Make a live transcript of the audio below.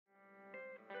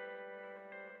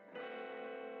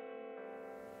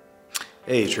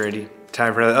Hey Trinity,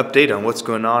 time for another update on what's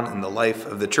going on in the life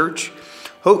of the church.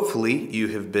 Hopefully you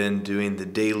have been doing the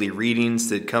daily readings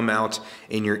that come out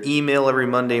in your email every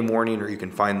Monday morning, or you can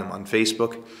find them on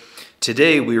Facebook.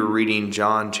 Today we were reading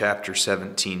John chapter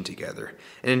 17 together.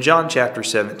 And in John chapter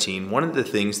 17, one of the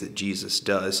things that Jesus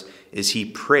does is he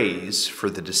prays for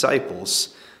the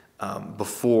disciples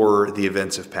before the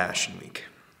events of Passion Week.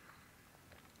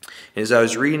 And as I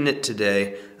was reading it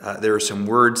today, there were some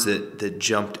words that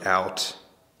jumped out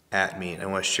at me, and I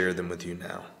want to share them with you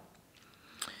now.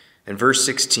 In verse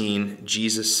 16,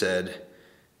 Jesus said,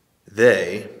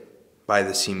 "They," by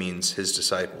this he means his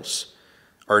disciples,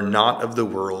 "are not of the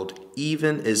world,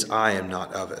 even as I am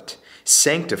not of it.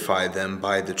 Sanctify them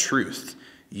by the truth.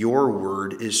 Your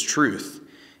word is truth.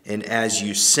 And as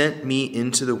you sent me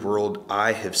into the world,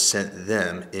 I have sent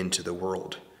them into the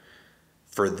world.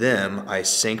 For them I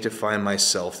sanctify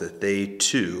myself, that they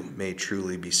too may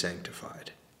truly be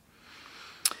sanctified."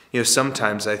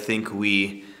 Sometimes I think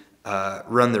we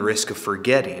run the risk of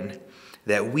forgetting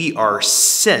that we are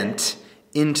sent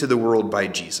into the world by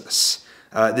Jesus.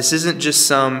 This isn't just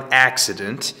some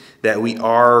accident that we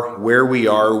are where we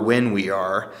are when we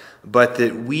are, but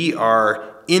that we are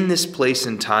in this place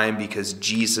and time because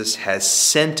Jesus has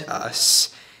sent us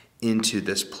into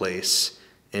this place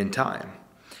and time.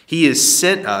 He has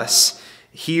sent us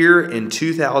here in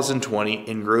 2020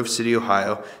 in Grove City,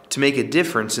 Ohio, to make a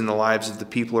difference in the lives of the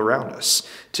people around us,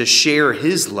 to share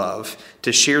his love,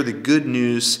 to share the good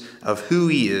news of who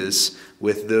he is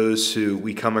with those who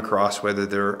we come across, whether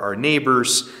they're our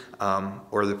neighbors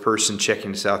or the person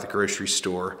checking us out at the grocery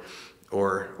store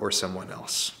or someone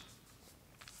else.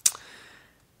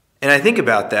 And I think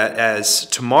about that as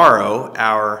tomorrow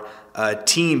our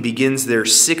team begins their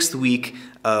 6th week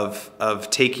of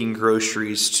taking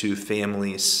groceries to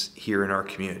families here in our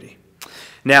community.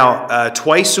 Now,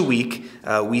 twice a week,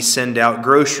 we send out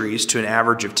groceries to an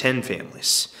average of 10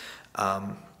 families.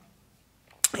 And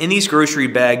these grocery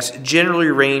bags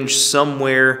generally range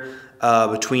somewhere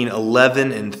between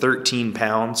 11 and 13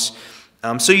 pounds.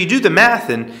 So you do the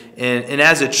math, and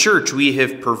as a church, we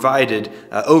have provided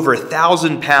over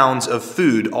 1,000 pounds of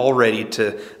food already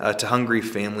to hungry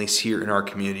families here in our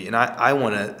community. And I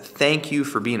want to thank you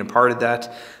for being a part of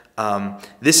that.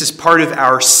 This is part of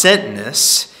our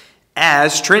sentness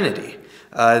as Trinity,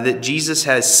 that Jesus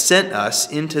has sent us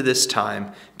into this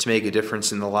time to make a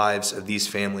difference in the lives of these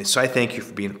families. So I thank you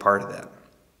for being a part of that.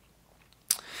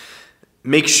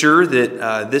 Make sure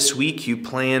that this week you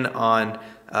plan on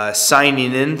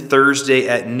signing in Thursday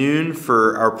at noon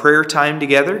for our prayer time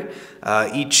together.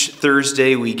 Each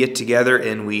Thursday we get together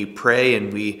and we pray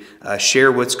and we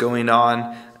share what's going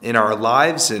on in our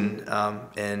lives and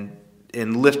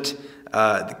lift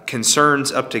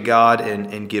concerns up to God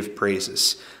and give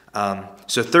praises.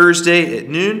 So Thursday at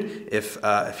noon, if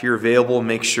you're available,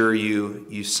 make sure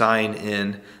you sign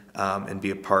in and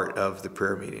be a part of the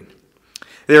prayer meeting.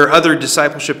 There are other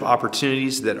discipleship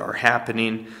opportunities that are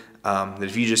happening that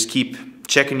if you just keep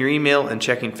checking your email and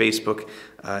checking Facebook,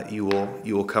 you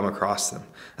will come across them.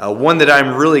 One that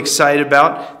I'm really excited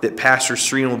about that Pastor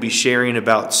Serene will be sharing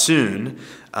about soon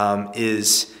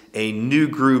is a new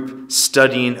group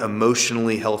studying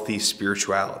emotionally healthy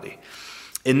spirituality.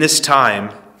 In this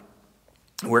time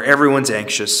where everyone's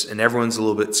anxious and everyone's a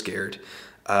little bit scared,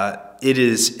 it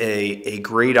is a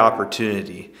great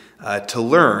opportunity to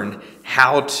learn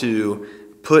how to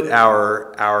put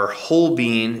our whole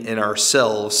being and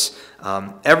ourselves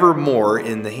ever more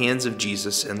in the hands of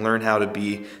Jesus and learn how to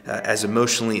be as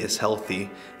emotionally as healthy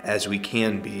as we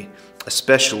can be,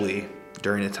 especially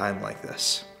during a time like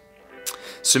this.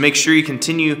 So make sure you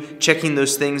continue checking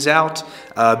those things out.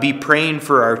 Be praying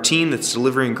for our team that's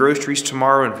delivering groceries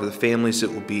tomorrow and for the families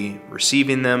that will be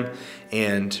receiving them.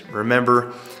 And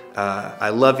remember, I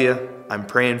love you. I'm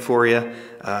praying for you.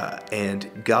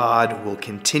 And God will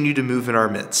continue to move in our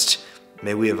midst.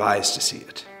 May we have eyes to see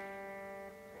it.